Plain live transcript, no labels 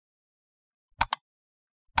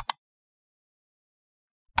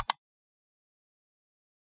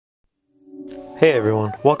Hey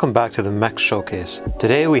everyone, welcome back to the Mech showcase.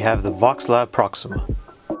 Today we have the Voxelab Proxima.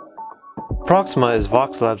 Proxima is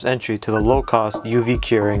Voxelab's entry to the low-cost UV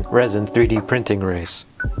curing resin 3D printing race.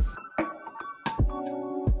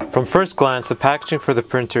 From first glance, the packaging for the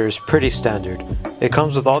printer is pretty standard. It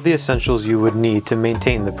comes with all the essentials you would need to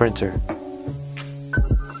maintain the printer.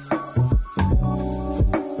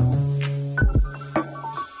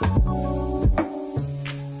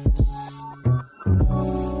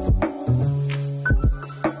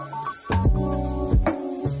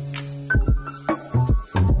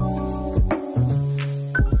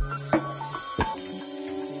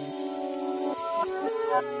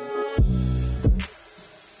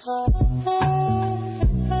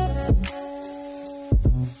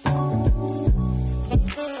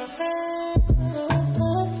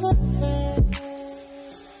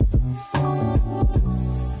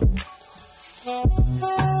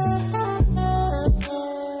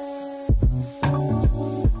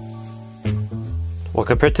 Well,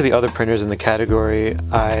 compared to the other printers in the category,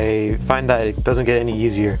 I find that it doesn't get any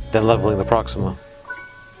easier than leveling the Proxima.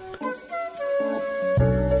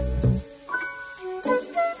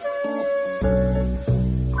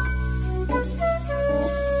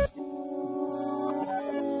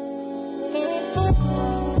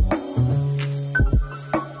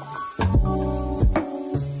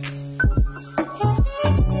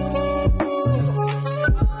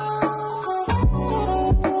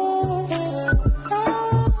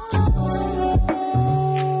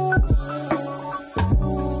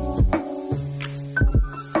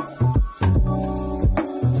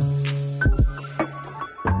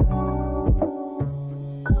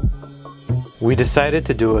 We decided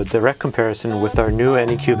to do a direct comparison with our new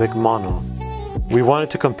Anycubic Mono. We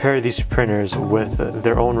wanted to compare these printers with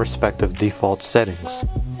their own respective default settings.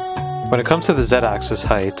 When it comes to the Z-axis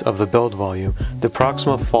height of the build volume, the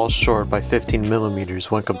Proxima falls short by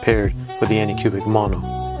 15mm when compared with the Anycubic Mono.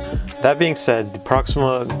 That being said, the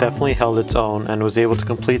Proxima definitely held its own and was able to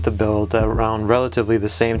complete the build at around relatively the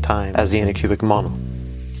same time as the Anycubic Mono.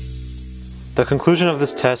 The conclusion of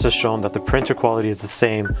this test has shown that the printer quality is the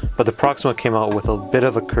same, but the Proxima came out with a bit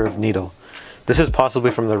of a curved needle. This is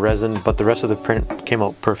possibly from the resin, but the rest of the print came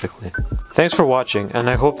out perfectly. Thanks for watching, and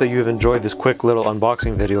I hope that you've enjoyed this quick little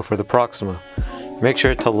unboxing video for the Proxima. Make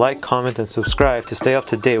sure to like, comment, and subscribe to stay up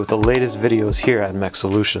to date with the latest videos here at Mech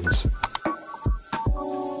Solutions.